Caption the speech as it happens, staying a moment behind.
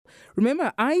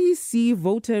Remember, IEC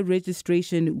voter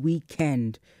registration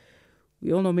weekend.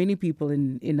 We all know many people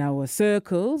in our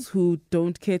circles who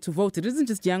don't care to vote. It isn't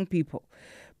just young people,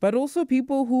 but also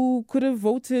people who could have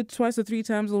voted twice or three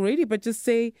times already, but just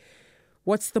say,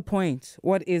 what's the point?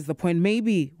 What is the point?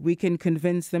 Maybe we can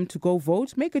convince them to go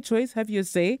vote, make a choice, have your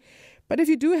say. But if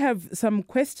you do have some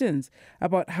questions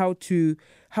about how to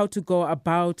go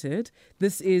about it,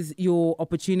 this is your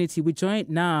opportunity. We're joined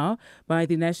now by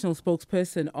the national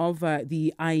spokesperson of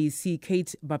the IEC,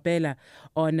 Kate Babela,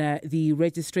 on the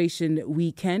registration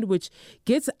weekend, which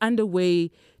gets underway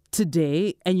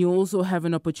today, and you also have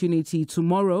an opportunity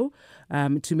tomorrow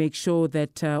to make sure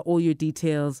that all your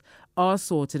details are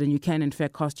sorted and you can in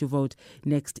fact cast your vote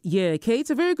next year. Kate,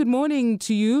 a very good morning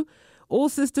to you. All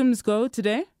systems go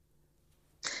today?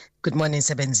 Good morning,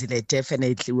 Sebenzile.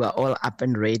 Definitely, we are all up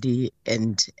and ready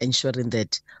and ensuring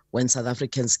that when South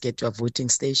Africans get to our voting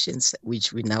stations,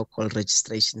 which we now call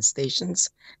registration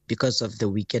stations, because of the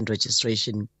weekend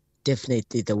registration,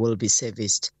 definitely they will be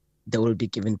serviced. They will be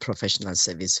given professional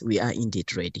service. We are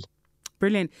indeed ready.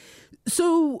 Brilliant.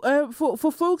 So,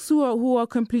 for folks who are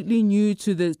completely new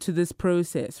to this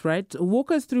process, right? Walk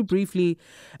us through briefly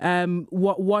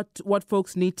what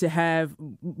folks need to have.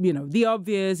 You know, the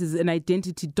obvious is an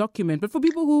identity document, but for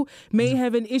people who may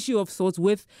have an issue of sorts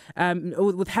with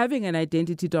having an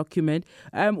identity document,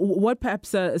 what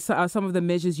perhaps are some of the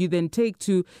measures you then take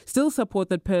to still support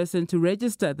that person to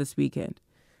register this weekend?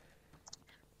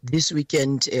 This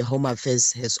weekend, Home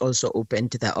Affairs has also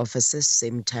opened their offices,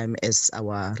 same time as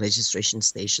our registration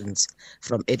stations,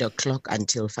 from 8 o'clock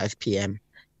until 5 p.m.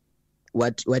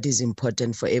 What is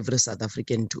important for every South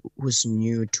African who's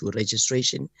new to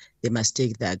registration, they must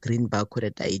take their green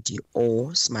barcoded ID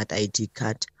or smart ID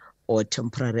card or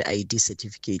temporary ID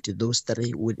certificate. Those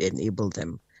three would enable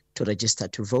them to register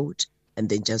to vote. And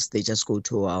then they just go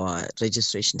to our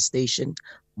registration station.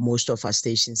 Most of our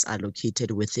stations are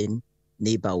located within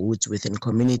neighborhoods, within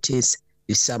communities.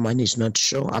 If someone is not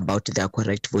sure about their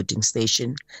correct voting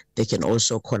station, they can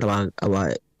also call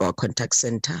our contact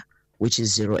center, which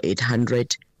is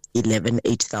 0800 11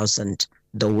 8000.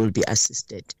 They will be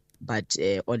assisted. But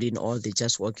all in all, they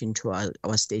just walk into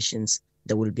our stations.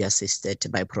 They will be assisted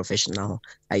by professional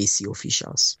IEC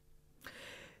officials.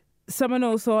 Someone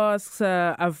also asks,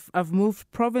 I've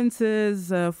moved provinces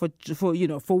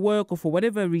for work or for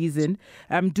whatever reason.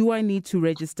 Do I need to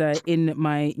register in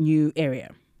my new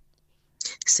area?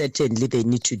 Certainly, they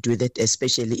need to do that,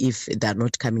 especially if they're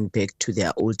not coming back to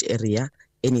their old area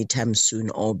anytime soon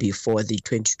or before the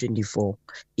 2024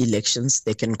 elections.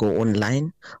 They can go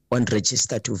online on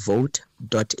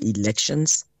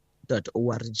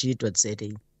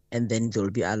register-to-vote.elections.org.za. and then they'll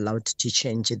be allowed to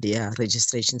change their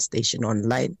registration station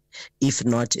online. If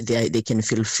not, they can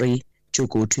feel free to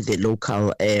go to the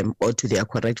local or to their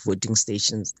correct voting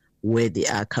stations where they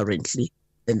are currently.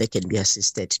 Then they can be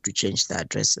assisted to change the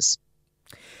addresses.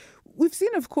 We've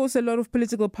seen, of course, a lot of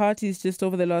political parties just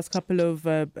over the last couple of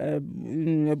a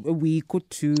week or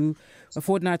two, a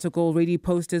fortnight ago already,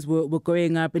 posters were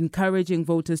going up encouraging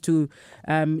voters to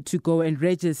go and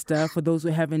register for those who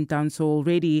haven't done so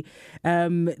already.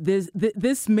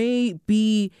 This may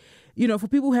be, for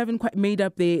people who haven't quite made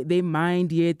up their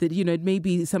mind yet, that, it may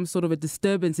be some sort of a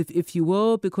disturbance, if you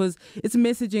will, because it's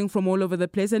messaging from all over the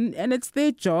place and it's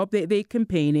their job, they're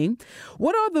campaigning.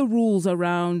 What are the rules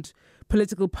around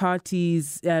political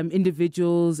parties,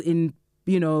 individuals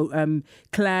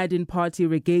clad in party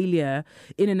regalia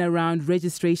in and around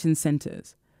registration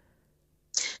centres?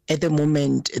 At the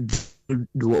moment,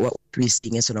 what we're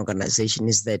seeing as an organisation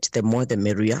is that the more the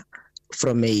merrier.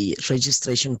 From a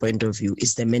registration point of view,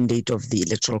 is the mandate of the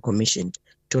Electoral Commission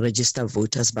to register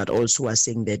voters, but also are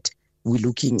saying that we're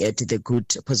looking at the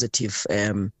good, positive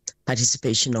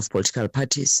participation of political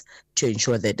parties to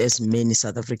ensure that as many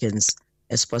South Africans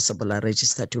as possible are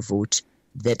registered to vote.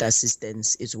 That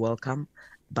assistance is welcome,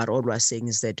 but all we're saying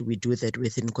is that we do that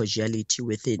within cordiality,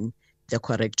 within the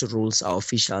correct rules. Our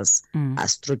officials are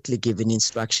strictly given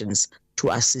instructions to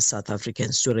assist South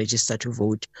Africans to register to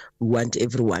vote. We want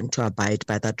everyone to abide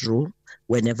by that rule.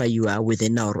 Whenever you are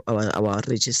within our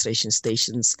registration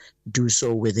stations, do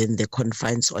so within the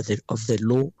confines of the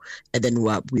law. And then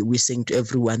we're saying to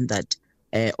everyone that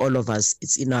all of us,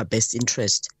 it's in our best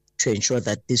interest to ensure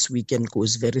that this weekend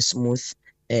goes very smooth,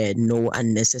 no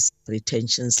unnecessary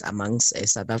tensions amongst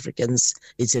South Africans.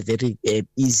 It's a very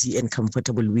easy and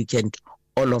comfortable weekend.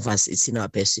 All of us, it's in our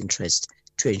best interest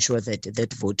to ensure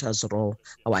that voters roll.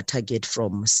 Our target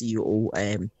from CEO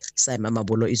Simon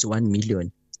Mabolo is 1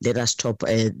 million. Let us beat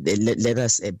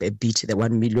the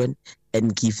 1 million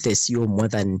and give the CEO more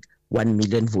than 1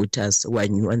 million voters who are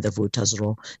new on the voters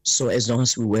roll. So as long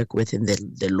as we work within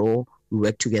the law, we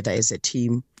work together as a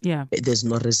team. Yeah, there's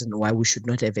no reason why we should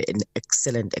not have an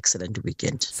excellent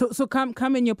weekend. So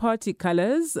come in your party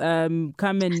colors. Come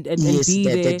and Yes, be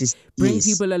there. that is, bring yes,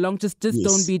 people along. Just yes.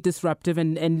 Don't be disruptive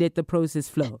and let the process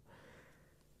flow.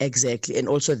 Exactly, and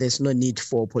also there's no need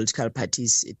for political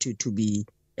parties to be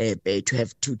to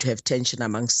have tension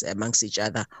amongst each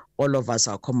other. All of us,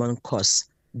 our common cause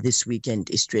this weekend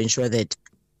is to ensure that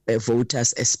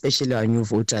voters, especially our new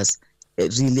voters,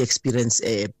 really experience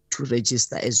to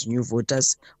register as new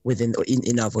voters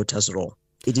in our voters roll.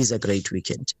 It is a great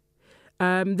weekend.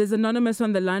 There's Anonymous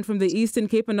on the line from the Eastern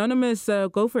Cape. Anonymous,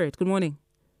 go for it. Good morning.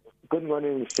 Good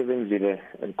morning, Mr. Benzile,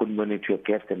 and good morning to your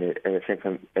guests and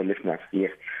second listeners.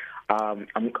 Yes,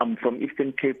 I'm from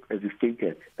Eastern Cape, as you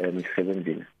stated, Mr.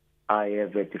 Benzile. I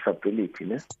have a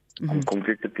disability. I'm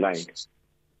completely blind.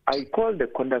 I called the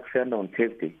contact center on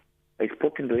Thursday. I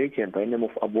spoke to the agent by the name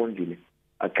of Abongile.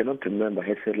 I cannot remember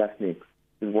his last name.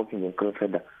 He's working in contact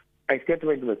center. I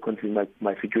started to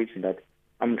my situation that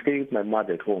I'm staying with my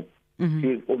mother at home.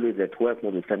 She is always at work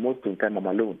most of the time. Most of the time I'm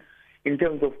alone. In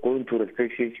terms of going to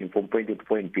registration from point A to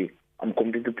point B, I'm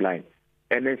completely blind.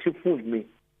 And then she fooled me.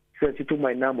 She took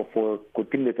my number for a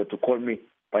coordinator to call me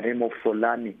by the name of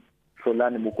Solani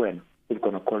Mukwena, who's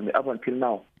going to call me. Up until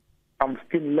now, I'm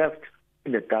still left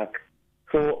in the dark.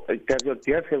 So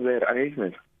there's several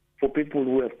arrangements for people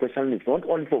who have special needs, not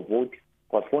only for voting,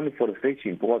 but only for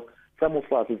registration, because some of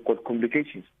us have got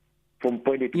complications from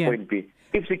point A to point B.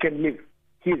 If she can leave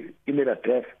his email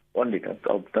address only, that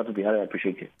would be highly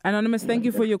appreciated. Anonymous, thank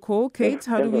you for your call. Kate,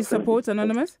 how do we support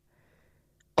Anonymous?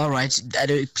 All right,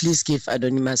 please give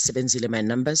Anonymous Sebenzile my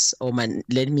numbers, or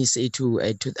let me say to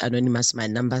Anonymous my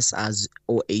numbers as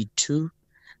 082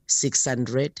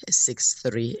 600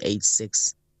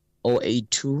 6386.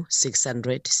 082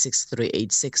 600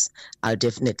 6386. I'll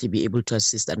definitely be able to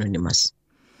assist Anonymous.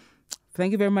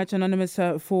 Thank you very much, Anonymous,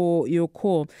 for your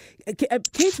call.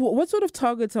 Kate, what sort of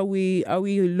targets are we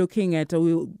looking at?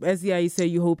 As the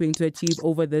IEC, you're hoping to achieve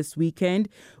over this weekend?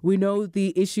 We know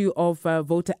the issue of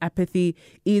voter apathy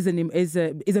is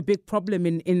a big problem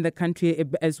in the country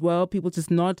as well. People just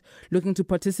not looking to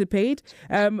participate.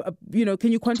 Can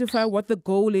you quantify what the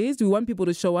goal is? Do we want people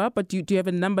to show up? But do you have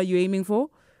a number you're aiming for?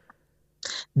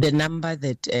 The number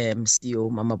that CEO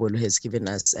Mamabolo has given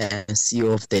us,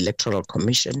 CEO of the Electoral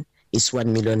Commission, is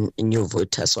 1 million new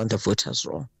voters on the voters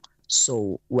roll.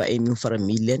 So we're aiming for 1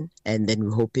 million, and then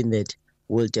we're hoping that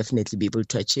we'll definitely be able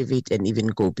to achieve it and even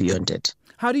go beyond it.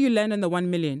 How do you land on the 1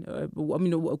 million?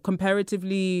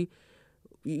 Comparatively,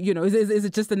 is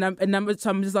it just a number? So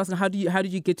I'm just asking, how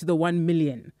did you get to the 1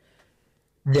 million?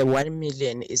 The 1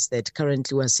 million is that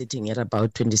currently we're sitting at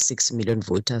about 26 million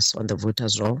voters on the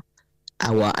voters roll.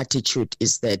 Our attitude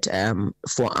is that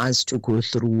for us to go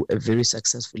through a very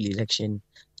successful election,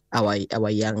 our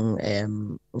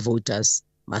young voters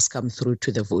must come through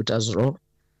to the voters roll.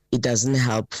 It doesn't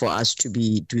help for us to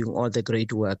be doing all the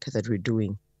great work that we're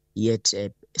doing, yet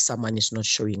someone is not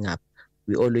showing up.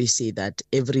 We always say that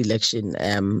every election,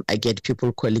 I get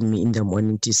people calling me in the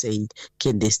morning to say,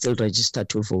 can they still register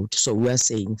to vote? So we are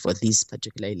saying for these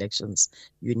particular elections,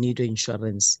 you need your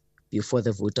insurance before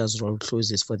the voters roll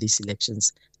closes for these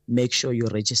elections. Make sure you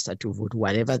register to vote.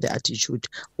 Whatever the attitude,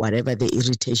 whatever the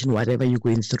irritation, whatever you're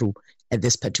going through at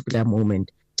this particular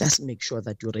moment, just make sure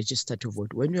that you register to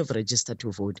vote. When you have registered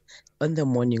to vote, on the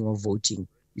morning of voting,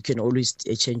 you can always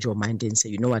change your mind and say,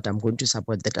 you know what, I'm going to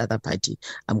support that other party.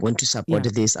 I'm going to support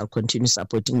this. I'll continue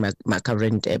supporting my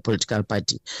current political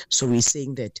party. So we're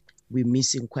saying that we're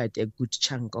missing quite a good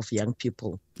chunk of young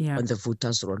people on the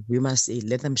voters' roll. We must say,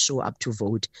 let them show up to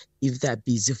vote. If they're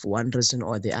busy for one reason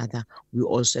or the other, we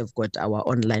also have got our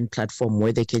online platform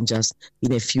where they can just,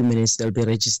 in a few minutes, they'll be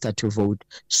registered to vote.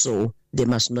 So they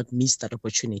must not miss that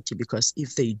opportunity, because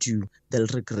if they do, they'll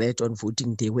regret on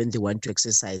voting day when they want to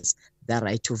exercise their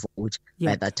right to vote.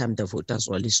 By that time, the voters'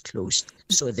 roll is closed.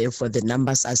 So therefore, the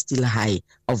numbers are still high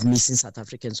of missing South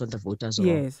Africans on the voters'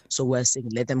 roll. So we're saying,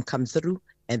 let them come through,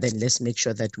 and then let's make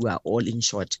sure that we are all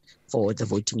insured for the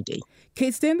voting day.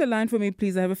 Kate, stay on the line for me,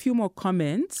 please. I have a few more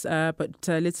comments, but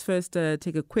let's first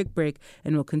take a quick break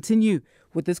and we'll continue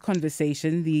with this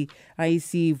conversation, the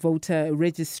IEC voter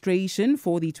registration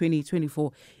for the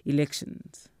 2024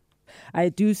 elections. I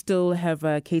do still have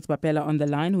Kate Bapela on the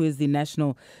line, who is the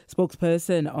national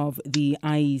spokesperson of the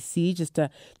IEC. Just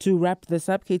to wrap this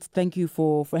up, Kate, thank you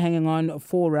for hanging on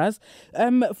for us.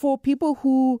 For people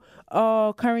who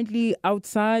are currently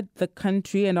outside the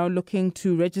country and are looking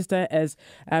to register as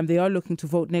they are looking to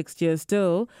vote next year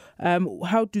still,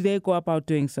 how do they go about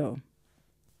doing so?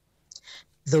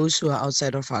 Those who are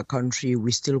outside of our country,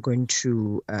 we're still going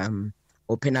to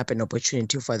open up an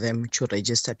opportunity for them to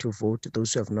register to vote,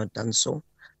 those who have not done so,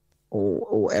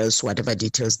 or else whatever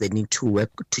details they need to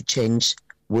work to change,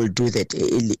 we'll do that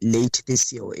late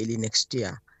this year or early next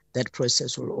year. That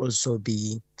process will also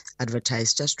be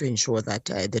advertised just to ensure that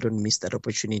they don't miss that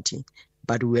opportunity.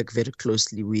 But we work very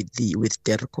closely with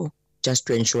DERCO just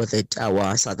to ensure that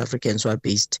our South Africans who are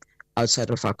based outside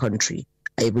of our country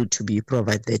are able to be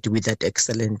provided with that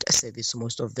excellent service.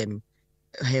 Most of them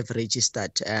have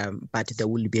registered, but there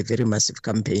will be a very massive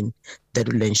campaign that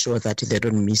will ensure that they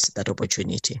don't miss that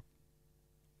opportunity.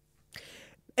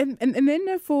 And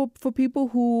then for people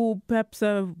who perhaps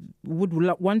would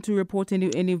want to report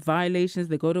any violations,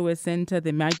 they go to a center,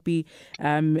 there might be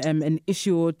an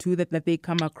issue or two that they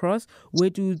come across. Where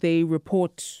do they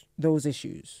report those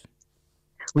issues?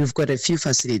 We've got a few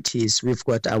facilities. We've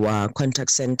got our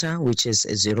contact center, which is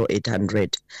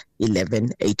 0800 11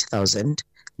 8000.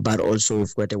 But also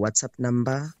we've got a WhatsApp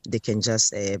number. They can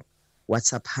just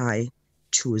WhatsApp hi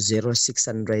to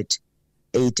 0600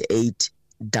 88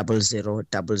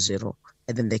 0000,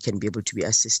 and then they can be able to be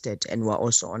assisted. And we're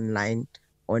also online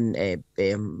on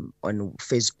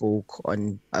Facebook,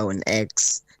 on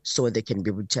X, so they can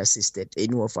be able to assist it.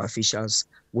 Any of our officials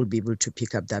will be able to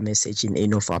pick up that message in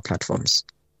any of our platforms.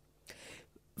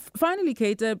 Finally,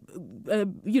 Kate, as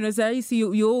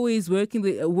IEC, you're always working.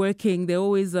 There are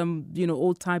always,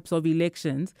 all types of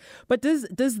elections. But does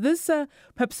this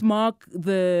perhaps mark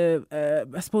the,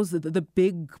 I suppose, the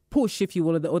big push, if you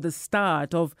will, or the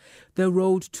start of the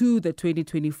road to the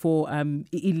 2024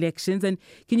 elections? And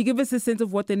can you give us a sense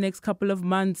of what the next couple of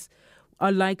months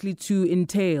are likely to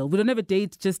entail? We don't have a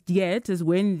date just yet as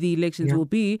when the elections will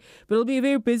be, but it'll be a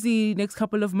very busy next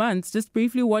couple of months. Just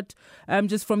briefly, what,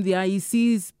 just from the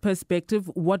IEC's perspective,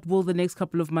 what will the next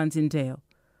couple of months entail?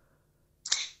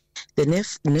 The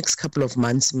next couple of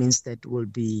months means that we'll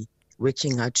be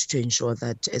working hard to ensure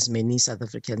that as many South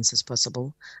Africans as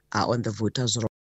possible are on the voters' roll.